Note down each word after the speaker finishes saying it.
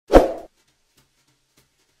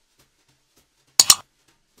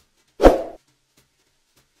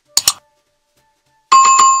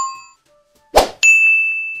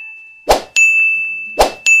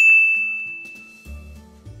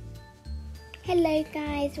Hello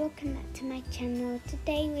guys, welcome back to my channel.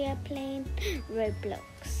 Today we are playing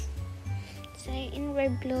Roblox. So in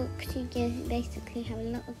Roblox you can basically have a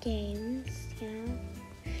lot of games, So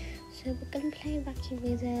we're gonna play Wacky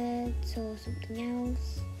Wizards or something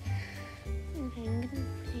else. Okay, I'm gonna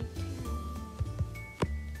play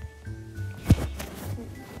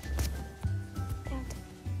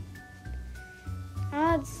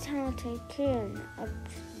Tycoon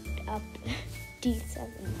up D7.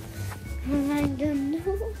 I don't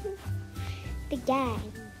know. The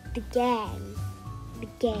gang.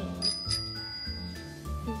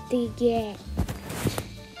 Oh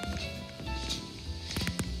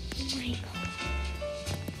my god.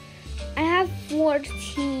 I have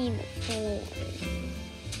 14 floors.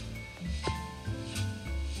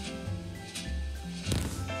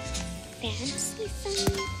 Fancy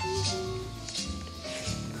something.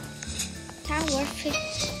 Tower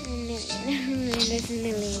 15 million. There's a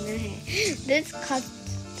million. This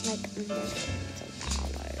costs like millions of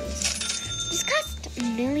dollars. This costs $1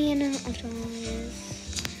 million.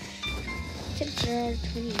 Chapter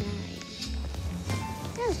 29.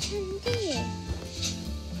 Oh, chandelier.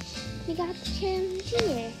 We got the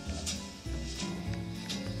chandelier.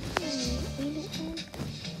 We don't want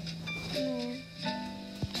no.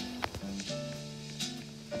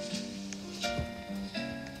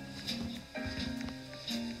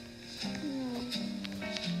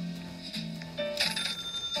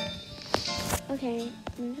 Okay,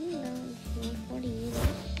 I'm gonna go for 40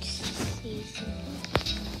 units. See something.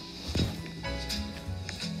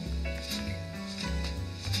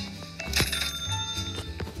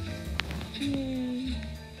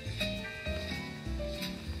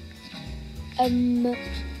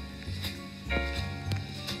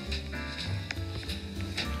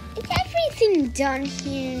 Is everything done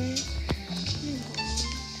here?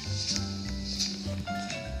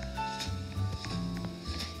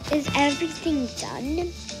 Is everything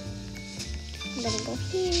done? I'm gonna go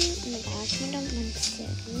here. Oh my gosh, I don't want to sit.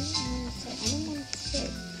 I don't want to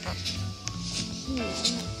sit.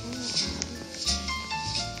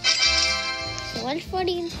 So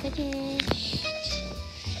 140 is finished.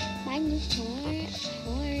 My new horse.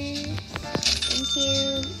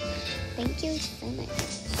 Thank you so much.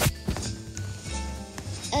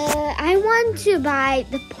 I want to buy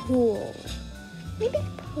the pool. Maybe the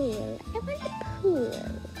pool. I want the pool.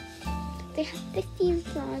 They have 15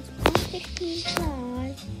 floors. All 15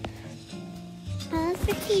 floors. All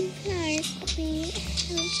 15 floors.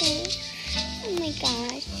 Okay. Oh my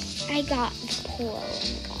gosh. I got the pool. Oh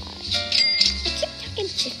my gosh. I keep talking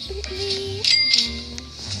differently.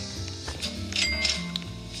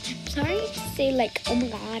 I'm sorry to say like, oh my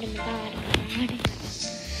god, oh my god, oh my god.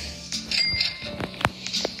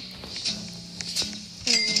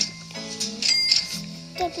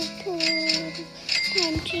 Double pool.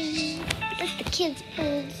 Punching. That's the kids'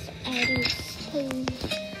 pools. I do pool.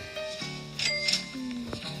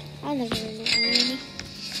 I'll never know already.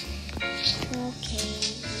 Okay.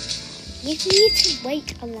 You need to wait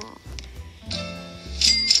a lot.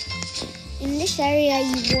 In this area,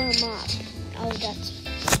 you warm up. Oh, that's.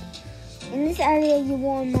 In this area, you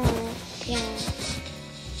warm up. Yeah.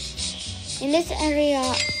 In this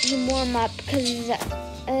area, you warm up because,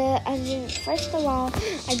 first of all,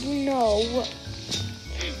 I don't know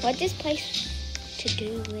what this place to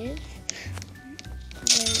do with,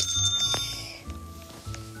 but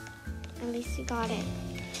at least you got it.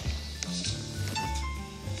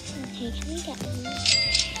 Okay, can we get one?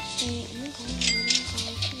 Okay,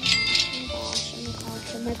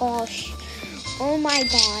 oh my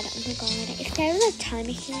god. If there was a time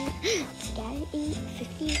machine to get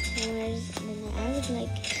 15 floors, and then I would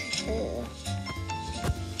like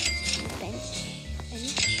bench.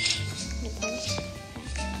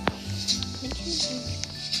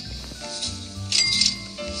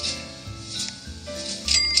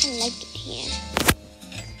 I like it here.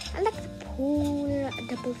 I like the pool,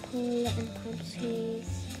 double pool, and palm trees.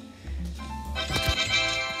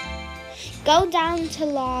 Go down to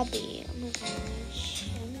lobby. Oh my gosh.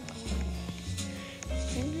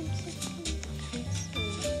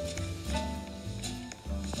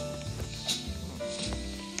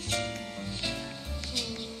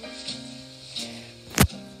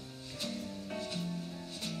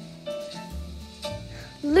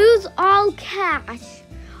 Lose all cash.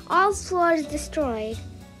 All floors destroyed.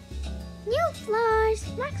 New floors.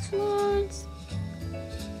 Max floors.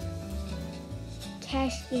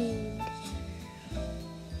 Cash gained.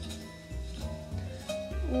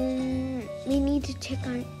 We need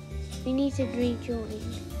to rejoin.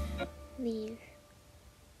 Leave.